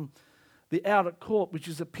from the outer court, which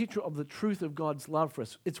is a picture of the truth of God's love for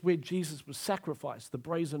us. It's where Jesus was sacrificed, the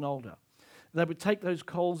brazen altar. They would take those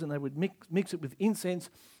coals and they would mix it with incense,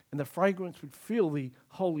 and the fragrance would fill the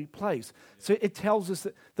holy place. So it tells us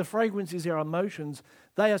that the fragrance is our emotions.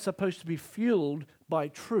 They are supposed to be fueled by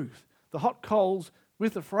truth. The hot coals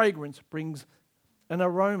with the fragrance brings an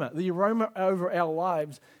aroma. The aroma over our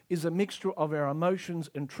lives is a mixture of our emotions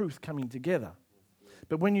and truth coming together.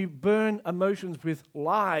 But when you burn emotions with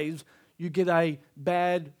lies, you get a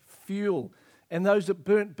bad fuel. And those that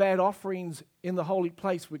burnt bad offerings in the holy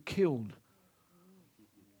place were killed.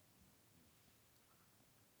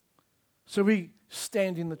 So we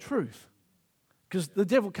stand in the truth. because the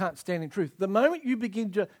devil can't stand in truth. The moment you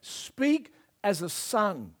begin to speak as a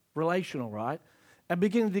son, relational, right, and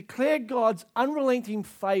begin to declare God's unrelenting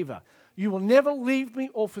favor, you will never leave me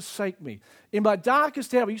or forsake me. In my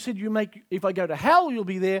darkest hour, you said if I go to hell, you'll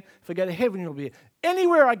be there. If I go to heaven, you'll be there.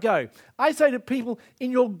 Anywhere I go, I say to people,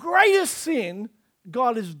 in your greatest sin,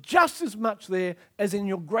 God is just as much there as in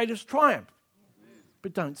your greatest triumph.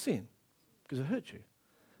 But don't sin, because it hurts you.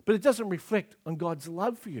 But it doesn't reflect on God's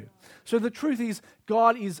love for you. So the truth is,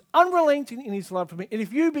 God is unrelenting in his love for me. And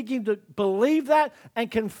if you begin to believe that and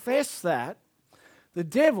confess that, the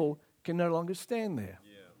devil can no longer stand there.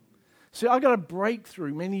 Yeah. See, I got a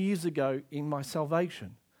breakthrough many years ago in my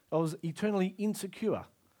salvation. I was eternally insecure.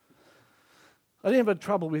 I didn't have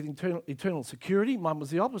trouble with eternal security. Mine was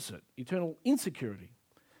the opposite, eternal insecurity.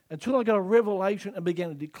 Until I got a revelation and began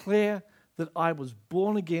to declare that I was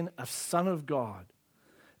born again, a son of God.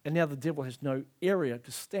 And now the devil has no area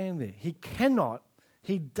to stand there.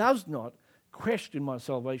 He does not question my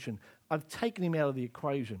salvation. I've taken him out of the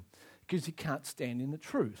equation because he can't stand in the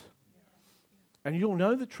truth. And you'll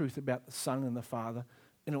know the truth about the Son and the Father,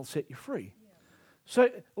 and it'll set you free. So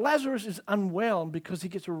Lazarus is unwound because he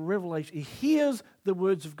gets a revelation. He hears the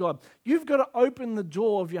words of God. You've got to open the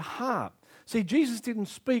door of your heart. See, Jesus didn't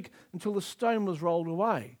speak until the stone was rolled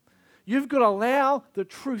away. You've got to allow the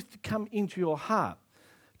truth to come into your heart.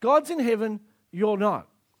 God's in heaven, you're not.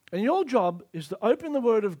 And your job is to open the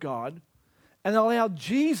Word of God and allow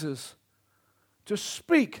Jesus to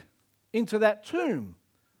speak into that tomb.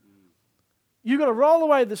 You've got to roll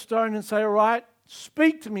away the stone and say, all right,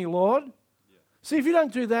 speak to me, Lord. Yeah. See, if you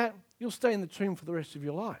don't do that, you'll stay in the tomb for the rest of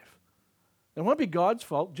your life. It won't be God's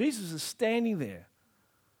fault. Jesus is standing there,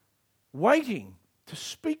 waiting to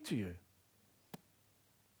speak to you.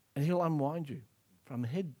 And he'll unwind you from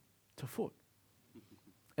head to foot.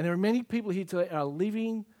 And there are many people here today who are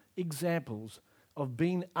living examples of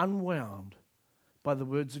being unwound by the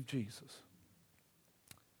words of Jesus.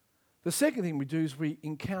 The second thing we do is we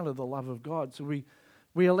encounter the love of God. So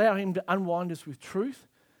we allow him to unwind us with truth,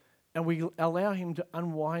 and we allow him to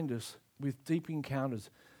unwind us with deep encounters.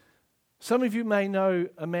 Some of you may know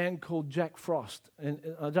a man called Jack Frost, and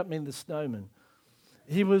I don't mean the snowman.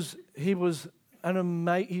 He's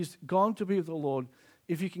gone to be with the Lord.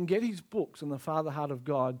 If you can get his books on the Father Heart of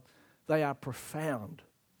God, they are profound.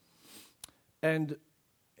 And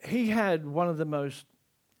he had one of the most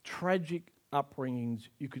tragic upbringings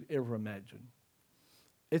you could ever imagine.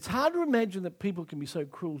 It's hard to imagine that people can be so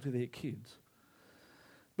cruel to their kids.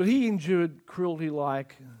 But he endured cruelty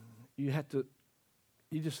like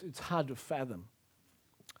it's hard to fathom.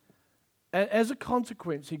 And as a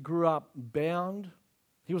consequence, he grew up bound.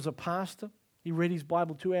 He was a pastor. He read his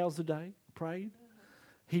Bible 2 hours a day, prayed.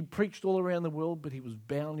 He preached all around the world, but he was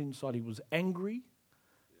bound inside. He was angry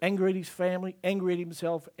at his family, angry at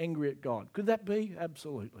himself, angry at God. Could that be?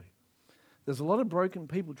 Absolutely. There's a lot of broken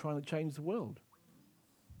people trying to change the world.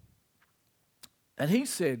 And he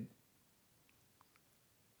said,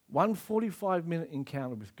 one 45-minute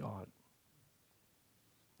encounter with God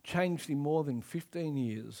changed him more than 15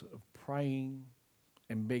 years of praying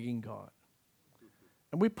and begging God.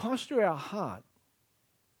 And we posture our heart.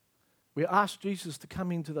 We ask Jesus to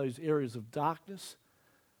come into those areas of darkness,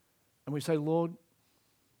 and we say, Lord,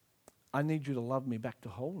 I need you to love me back to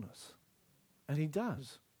wholeness. And he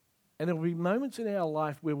does. And there will be moments in our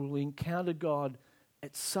life where we'll encounter God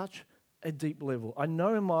at such a deep level. I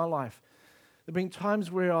know in my life, there have been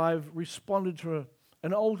times where I've responded to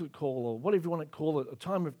an altar call, or whatever you want to call it, a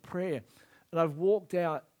time of prayer, and I've walked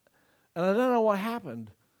out, and I don't know what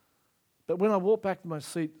happened, but when I walked back to my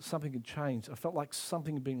seat, something had changed. I felt like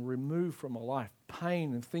something had been removed from my life,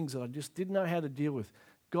 pain and things that I just didn't know how to deal with.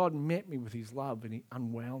 God met me with his love, and he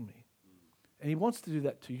unwound me. And he wants to do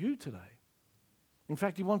that to you today. In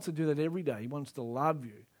fact, he wants to do that every day. He wants to love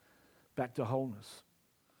you back to wholeness.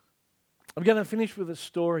 I'm going to finish with a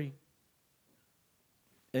story.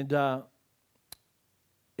 And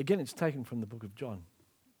again, it's taken from the book of John.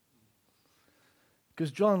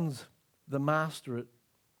 Because John's the master at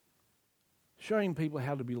showing people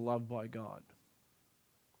how to be loved by God.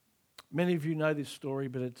 Many of you know this story,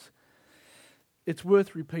 but it's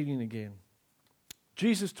worth repeating again.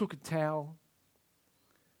 Jesus took a towel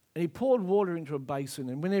and he poured water into a basin.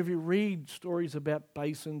 And whenever you read stories about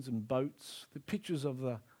basins and boats, the pictures of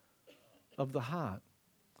the heart.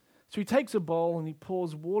 So he takes a bowl and he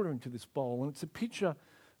pours water into this bowl, and it's a picture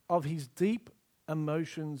of his deep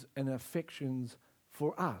emotions and affections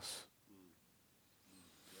for us.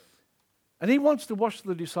 And he wants to wash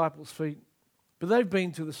the disciples' feet, but they've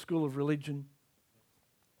been to the school of religion.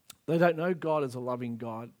 They don't know God as a loving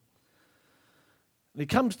God. And he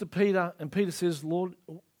comes to Peter, and Peter says, Lord,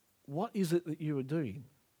 what is it that you are doing?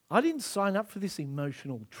 I didn't sign up for this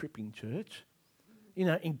emotional trip in church,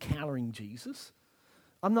 encountering Jesus.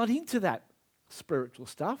 I'm not into that spiritual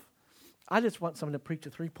stuff. I just want someone to preach a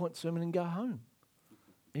 3-point sermon and go home.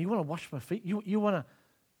 And you want to wash my feet? You want to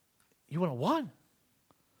what?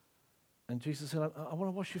 And Jesus said, I want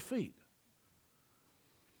to wash your feet.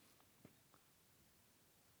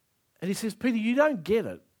 And he says, Peter, you don't get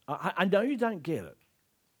it. I know you don't get it.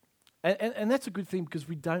 And that's a good thing, because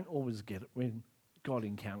we don't always get it when God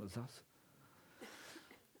encounters us.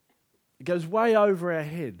 It goes way over our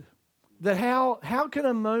head. That how can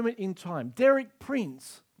a moment in time, Derek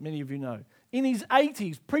Prince, many of you know, in his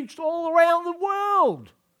 80s, preached all around the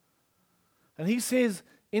world. And he says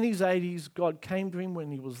in his 80s, God came to him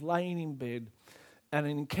when he was laying in bed, and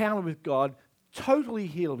an encounter with God totally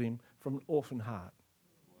healed him from an orphan heart.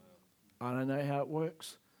 Wow. I don't know how it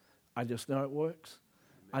works. I just know it works.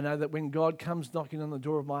 Amen. I know that when God comes knocking on the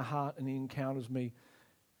door of my heart and he encounters me,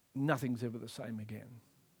 nothing's ever the same again.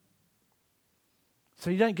 So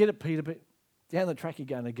you don't get it, Peter, but down the track you're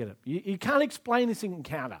going to get it. You can't explain this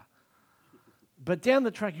encounter. But down the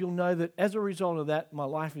track you'll know that as a result of that, my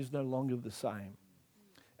life is no longer the same.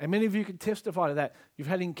 And many of you can testify to that. You've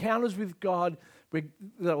had encounters with God where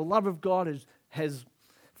the love of God has,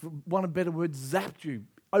 for want of better words, zapped you,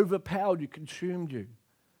 overpowered you, consumed you.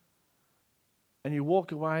 And you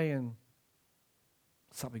walk away and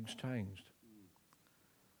something's changed.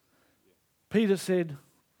 Peter said,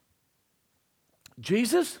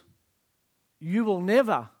 Jesus, you will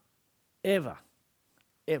never, ever,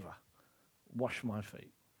 ever wash my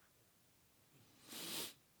feet.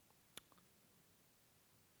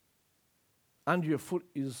 Under your foot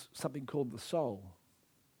is something called the soul.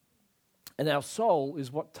 And our soul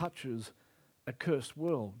is what touches a cursed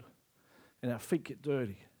world. And our feet get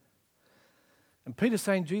dirty. And Peter's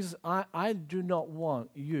saying, Jesus, I do not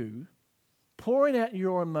want you pouring out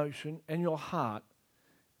your emotion and your heart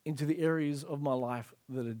into the areas of my life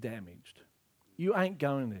that are damaged. You ain't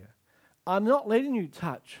going there. I'm not letting you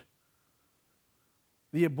touch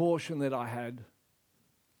the abortion that I had,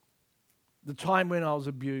 the time when I was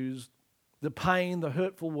abused, the pain, the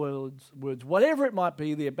hurtful words, whatever it might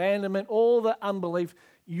be, the abandonment, all the unbelief.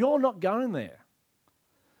 You're not going there.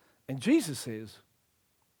 And Jesus says,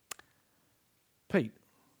 Pete,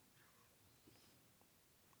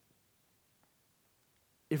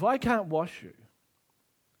 if I can't wash you,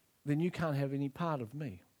 then you can't have any part of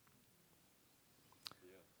me.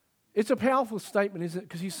 It's a powerful statement, isn't it?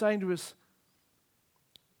 Because he's saying to us,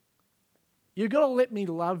 you've got to let me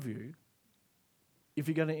love you if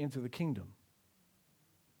you're going to enter the kingdom.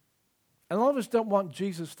 And a lot of us don't want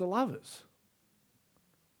Jesus to love us.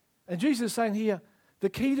 And Jesus is saying here, the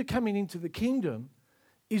key to coming into the kingdom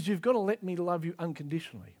is you've got to let me love you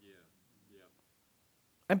unconditionally. Yeah.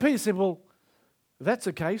 And Peter said, well, if that's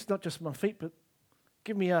the case, not just my feet, but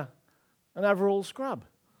give me an overall scrub.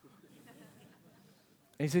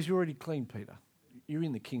 And he says, you're already clean, Peter. You're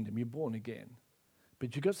in the kingdom. You're born again.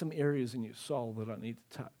 But you've got some areas in your soul that I need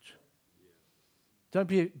to touch.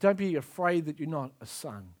 Yeah. Don't be afraid that you're not a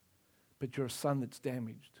son, but you're a son that's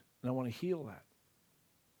damaged. And I want to heal that.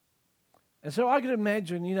 And so I can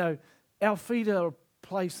imagine, our feet are a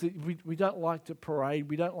place that we don't like to parade.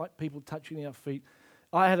 We don't like people touching our feet.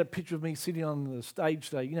 I had a picture of me sitting on the stage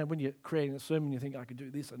today. When you're creating a sermon, you think I could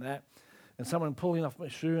do this and that. And someone pulling off my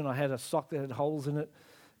shoe, and I had a sock that had holes in it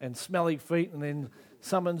and smelly feet, and then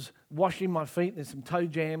someone's washing my feet, and there's some toe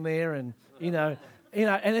jam there, and, and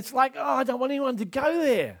it's like, oh, I don't want anyone to go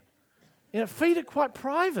there. Feet are quite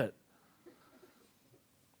private.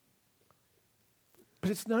 But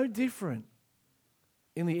it's no different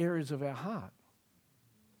in the areas of our heart.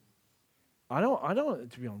 I don't want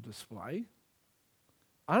it to be on display.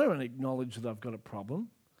 I don't want to acknowledge that I've got a problem.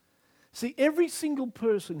 See, every single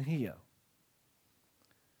person here,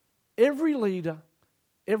 every leader,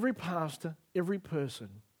 every pastor, every person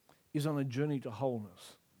is on a journey to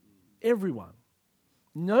wholeness. Everyone.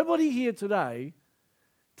 Nobody here today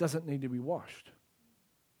doesn't need to be washed.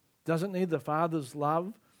 Doesn't need the Father's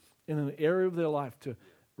love in an area of their life to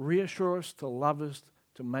reassure us, to love us,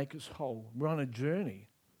 to make us whole. We're on a journey.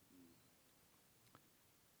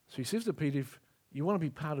 So he says to Peter, if you want to be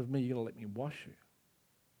part of me, you've got to let me wash you.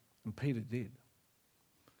 And Peter did.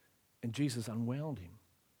 And Jesus unwound him.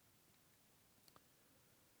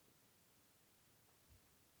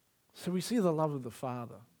 So we see the love of the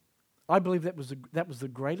Father. I believe that was the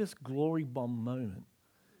greatest glory bomb moment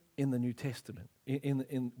in the New Testament,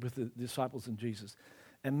 with the disciples and Jesus.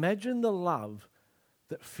 Imagine the love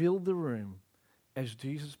that filled the room as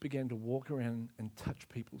Jesus began to walk around and touch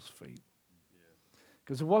people's feet. Yeah.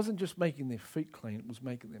 Because it wasn't just making their feet clean, it was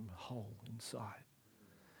making them whole inside.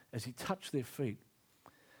 As he touched their feet.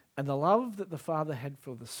 And the love that the Father had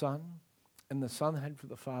for the Son and the Son had for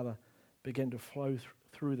the Father began to flow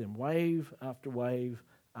through them, wave after wave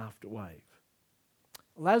after wave.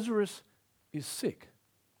 Lazarus is sick.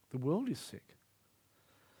 The world is sick.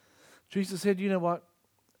 Jesus said, you know what?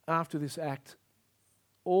 After this act,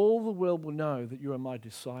 all the world will know that you are my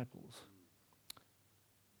disciples.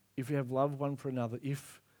 If you have love one for another,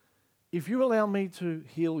 if you allow me to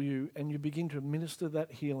heal you and you begin to minister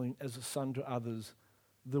that healing as a son to others,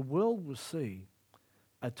 the world will see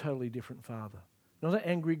a totally different Father. Not an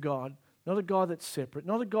angry God, not a God that's separate,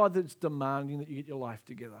 not a God that's demanding that you get your life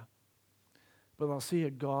together. But they'll see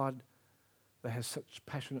a God that has such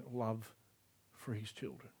passionate love for his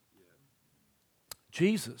children. Yeah.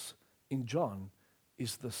 Jesus, in John,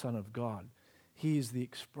 is the Son of God. He is the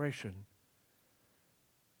expression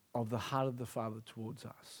of the heart of the Father towards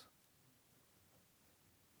us.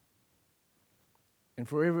 And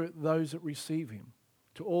for those that receive him,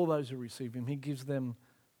 to all those who receive him, he gives them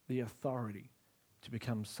the authority to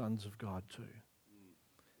become sons of God too.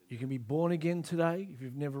 You can be born again today if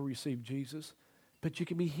you've never received Jesus, but you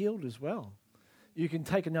can be healed as well. You can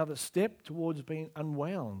take another step towards being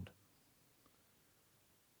unwound.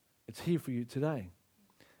 It's here for you today.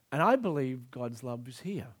 And I believe God's love is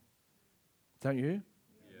here. Don't you?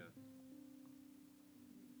 Yeah.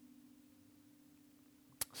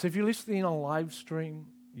 So if you're listening on live stream,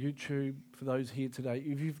 YouTube, for those here today,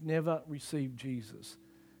 if you've never received Jesus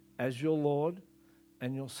as your Lord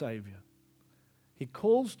and your Savior, he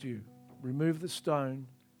calls to you, remove the stone,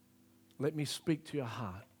 let me speak to your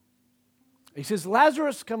heart. He says,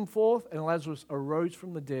 Lazarus, come forth, and Lazarus arose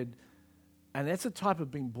from the dead, and that's a type of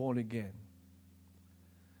being born again.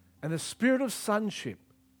 And the spirit of sonship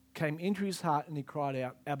came into his heart, and he cried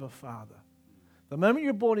out, Abba, Father. The moment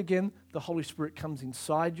you're born again, the Holy Spirit comes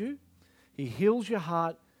inside you. He heals your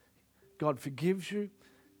heart. God forgives you.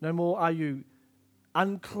 No more are you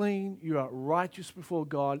unclean. You are righteous before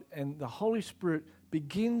God. And the Holy Spirit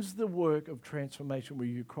begins the work of transformation where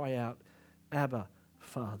you cry out, Abba,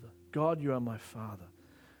 Father. God, you are my Father.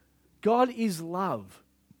 God is love.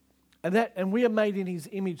 And we are made in his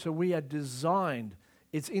image, so we are designed.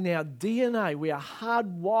 It's in our DNA. We are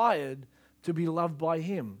hardwired to be loved by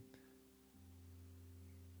him.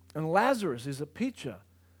 And Lazarus is a picture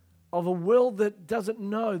of a world that doesn't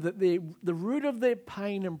know that the root of their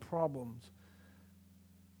pain and problems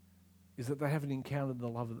is that they haven't encountered the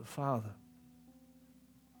love of the Father.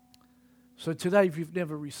 So today, if you've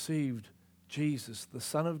never received Jesus, the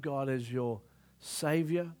Son of God, as your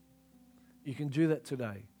Savior, you can do that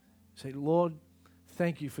today. Say, Lord,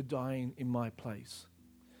 thank you for dying in my place.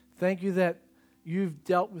 Thank you that you've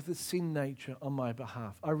dealt with the sin nature on my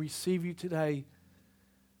behalf. I receive you today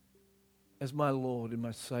as my Lord and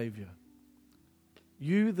my Savior.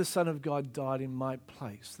 You, the Son of God, died in my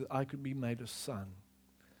place that I could be made a son.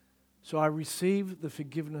 So I receive the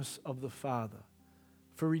forgiveness of the Father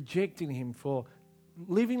for rejecting him, for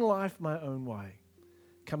living life my own way.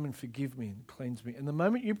 Come and forgive me and cleanse me. And the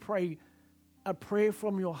moment you pray a prayer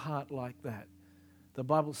from your heart like that, the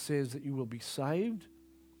Bible says that you will be saved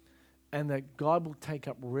and that God will take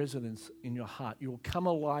up residence in your heart. You will come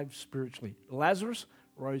alive spiritually. Lazarus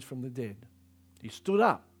rose from the dead. He stood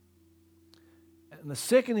up. And the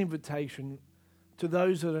second invitation to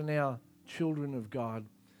those that are now children of God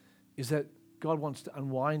is that God wants to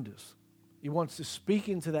unwind us. He wants to speak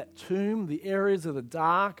into that tomb, the areas that are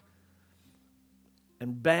dark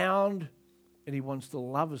and bound, and he wants to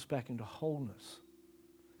love us back into wholeness.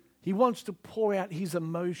 He wants to pour out his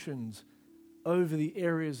emotions over the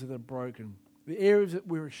areas that are broken, the areas that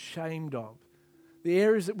we're ashamed of, the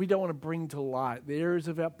areas that we don't want to bring to light, the areas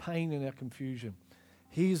of our pain and our confusion.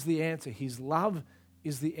 He's the answer. His love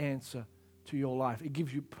is the answer to your life. It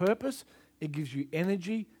gives you purpose, it gives you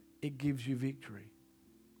energy, it gives you victory.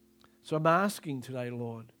 So I'm asking today,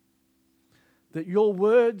 Lord, that your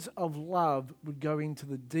words of love would go into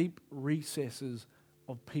the deep recesses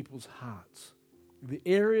of people's hearts, the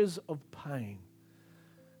areas of pain.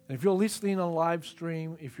 And if you're listening on live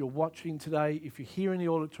stream, if you're watching today, if you're here in the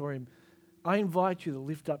auditorium, I invite you to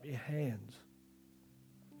lift up your hands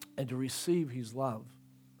and to receive his love.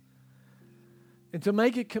 And to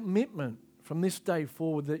make a commitment from this day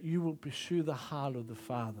forward that you will pursue the heart of the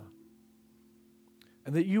Father.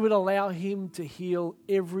 And that you would allow him to heal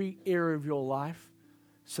every area of your life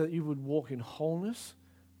so that you would walk in wholeness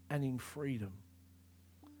and in freedom.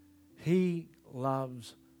 He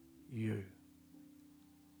loves you.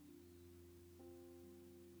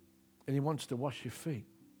 And he wants to wash your feet.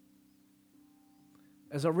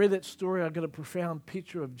 As I read that story, I got a profound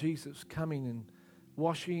picture of Jesus coming and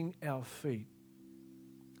washing our feet.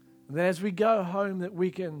 And that as we go home, that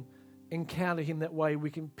we can encounter him that way.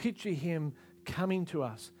 We can picture him coming to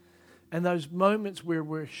us. And those moments where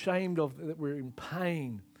we're ashamed of, that we're in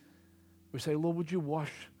pain, we say, Lord, would you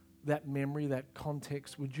wash that memory, that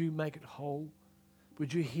context? Would you make it whole?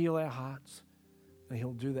 Would you heal our hearts? And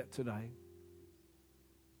he'll do that today.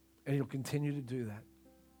 And he'll continue to do that.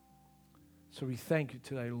 So we thank you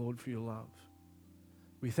today, Lord, for your love.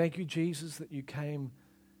 We thank you, Jesus, that you came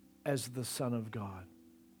as the Son of God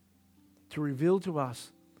to reveal to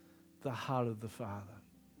us the heart of the Father.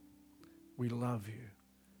 We love you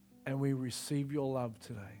and we receive your love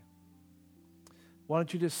today. Why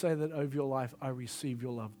don't you just say that over your life? I receive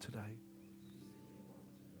your love today.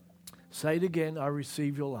 Say it again. I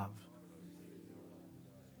receive your love.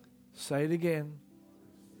 Say it again.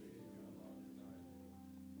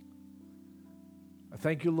 I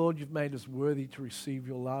thank you, Lord, you've made us worthy to receive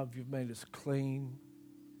your love. You've made us clean.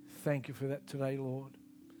 Thank you for that today, Lord.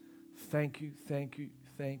 Thank you, thank you,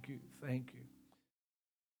 thank you, thank you.